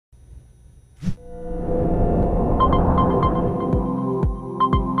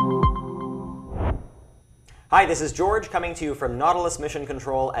Hi, this is George coming to you from Nautilus Mission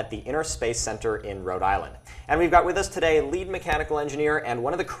Control at the Inner Space Center in Rhode Island. And we've got with us today lead mechanical engineer and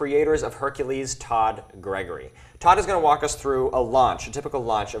one of the creators of Hercules, Todd Gregory. Todd is going to walk us through a typical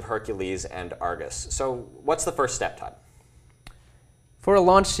launch of Hercules and Argus. So what's the first step, Todd? For a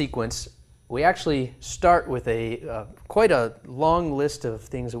launch sequence, we actually start with quite a long list of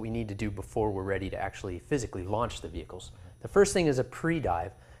things that we need to do before we're ready to actually physically launch the vehicles. The first thing is a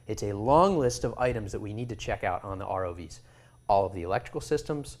pre-dive. It's a long list of items that we need to check out on the ROVs. All of the electrical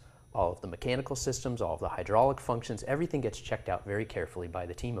systems, all of the mechanical systems, all of the hydraulic functions, everything gets checked out very carefully by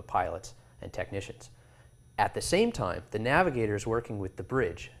the team of pilots and technicians. At the same time, the navigator is working with the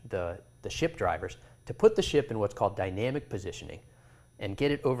bridge, the ship drivers, to put the ship in what's called dynamic positioning and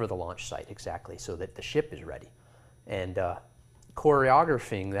get it over the launch site exactly so that the ship is ready. And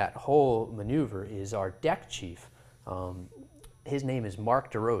choreographing that whole maneuver is our deck chief. His name is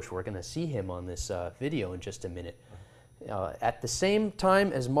Mark DeRoche. We're going to see him on this video in just a minute. At the same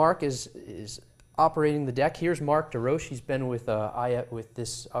time as Mark is operating the deck, here's Mark DeRoche. He's been with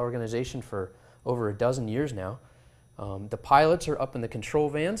this organization for over a dozen years now. The pilots are up in the control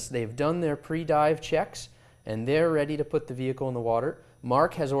vans. They've done their pre-dive checks, and they're ready to put the vehicle in the water.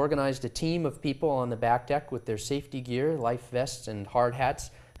 Mark has organized a team of people on the back deck with their safety gear, life vests, and hard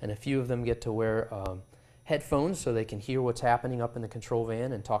hats, and a few of them get to wear headphones so they can hear what's happening up in the control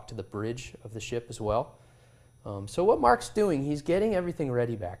van and talk to the bridge of the ship as well. So what Mark's doing, he's getting everything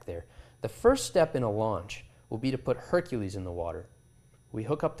ready back there. The first step in a launch will be to put Hercules in the water. We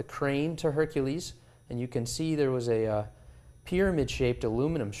hook up the crane to Hercules, and you can see there was a pyramid-shaped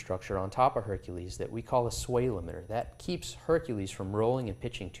aluminum structure on top of Hercules that we call a sway limiter. That keeps Hercules from rolling and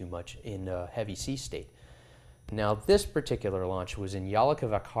pitching too much in a heavy sea state. Now, this particular launch was in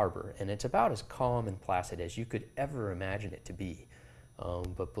Yalovak Harbor, and it's about as calm and placid as you could ever imagine it to be.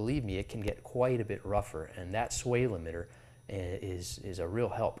 But believe me, it can get quite a bit rougher, and that sway limiter is a real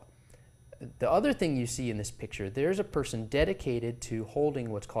help. The other thing you see in this picture, there's a person dedicated to holding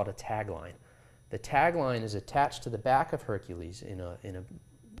what's called a tagline. The tagline is attached to the back of Hercules in a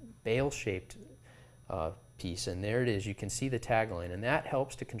bale-shaped piece, and there it is. You can see the tagline, and that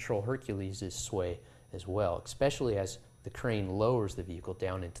helps to control Hercules' sway as well, especially as the crane lowers the vehicle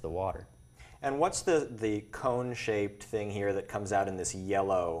down into the water. And what's the cone-shaped thing here that comes out in this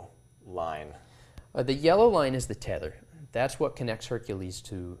yellow line? The yellow line is the tether. That's what connects Hercules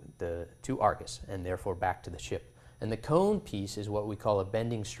to Argus, and therefore back to the ship. And the cone piece is what we call a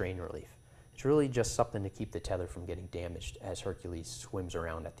bending strain relief. It's really just something to keep the tether from getting damaged as Hercules swims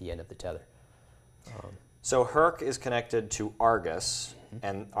around at the end of the tether. So Herc is connected to Argus,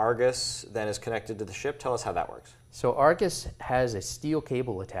 and Argus then is connected to the ship. Tell us how that works. So Argus has a steel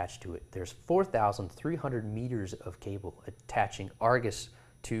cable attached to it. There's 4,300 meters of cable attaching Argus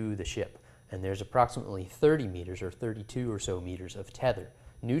to the ship, and there's approximately 30 meters or 32 or so meters of tether,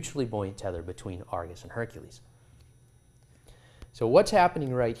 neutrally buoyant tether between Argus and Hercules. So what's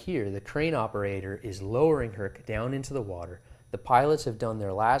happening right here, the crane operator is lowering Herc down into the water. The pilots have done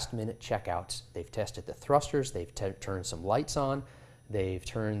their last-minute checkouts. They've tested the thrusters, they've turned some lights on, they've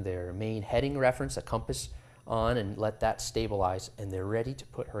turned their main heading reference, a compass, on and let that stabilize, and they're ready to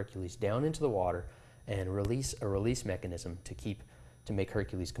put Hercules down into the water and release a release mechanism to make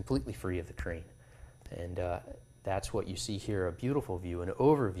Hercules completely free of the crane. And that's what you see here, a beautiful view, an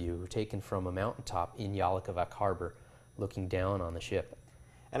overview taken from a mountaintop in Yalovak Harbor, looking down on the ship.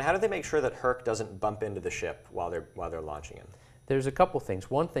 And how do they make sure that Herc doesn't bump into the ship while they're launching him? There's a couple things.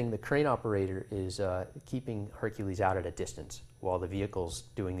 One thing, the crane operator is keeping Hercules out at a distance while the vehicle's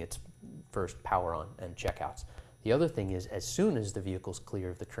doing its first power on and checkouts. The other thing is, as soon as the vehicle's clear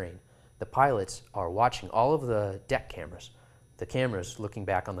of the crane, the pilots are watching all of the deck cameras, the cameras looking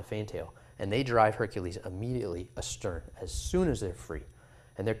back on the fantail, and they drive Hercules immediately astern as soon as they're free.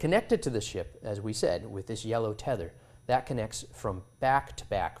 And they're connected to the ship, as we said, with this yellow tether. That connects from back to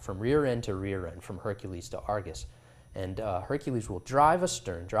back, from rear end to rear end, from Hercules to Argus. And Hercules will drive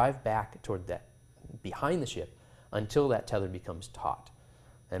astern, drive back toward that, behind the ship, until that tether becomes taut.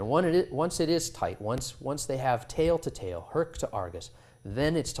 And once it is tight, once they have tail to tail, Herc to Argus,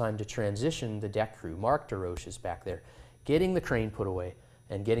 then it's time to transition the deck crew. Mark DeRoche is back there, getting the crane put away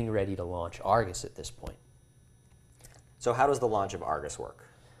and getting ready to launch Argus at this point. So how does the launch of Argus work?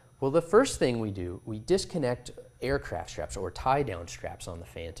 Well, the first thing we do, we disconnect aircraft straps or tie-down straps on the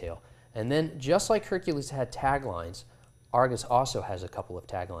fantail. And then, just like Hercules had taglines, Argus also has a couple of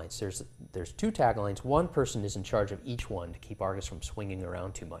taglines. There's two taglines. One person is in charge of each one to keep Argus from swinging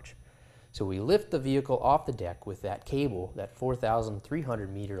around too much. So we lift the vehicle off the deck with that cable, that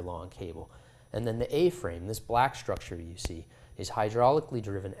 4,300 meter long cable. And then the A-frame, this black structure you see, is hydraulically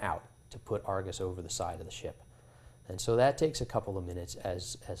driven out. to put Argus over the side of the ship. And so that takes a couple of minutes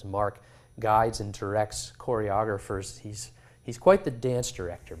as Mark guides and directs choreographers. He's quite the dance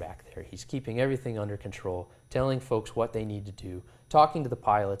director back there. He's keeping everything under control, telling folks what they need to do, talking to the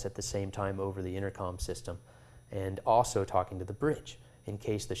pilots at the same time over the intercom system, and also talking to the bridge in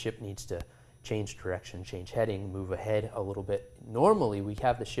case the ship needs to change direction, change heading, move ahead a little bit. Normally, we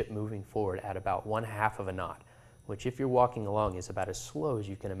have the ship moving forward at about 1/2 of a knot, which if you're walking along is about as slow as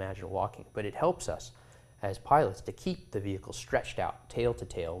you can imagine walking. But it helps us as pilots to keep the vehicle stretched out, tail to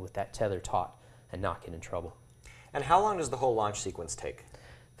tail, with that tether taut and not get in trouble. And how long does the whole launch sequence take?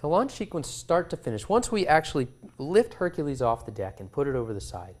 The launch sequence, start to finish, once we actually lift Hercules off the deck and put it over the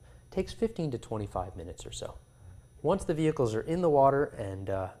side, takes 15 to 25 minutes or so. Once the vehicles are in the water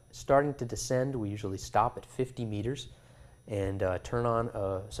and starting to descend, we usually stop at 50 meters and turn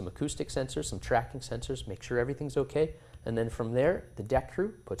on some acoustic sensors, some tracking sensors, make sure everything's okay. And then from there, the deck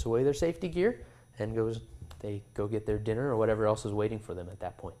crew puts away their safety gear and they go get their dinner or whatever else is waiting for them at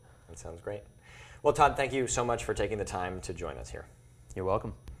that point. That sounds great. Well, Todd, thank you so much for taking the time to join us here. You're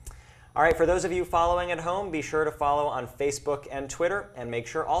welcome. All right, for those of you following at home, be sure to follow on Facebook and Twitter, and make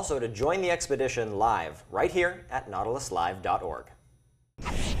sure also to join the expedition live right here at nautiluslive.org.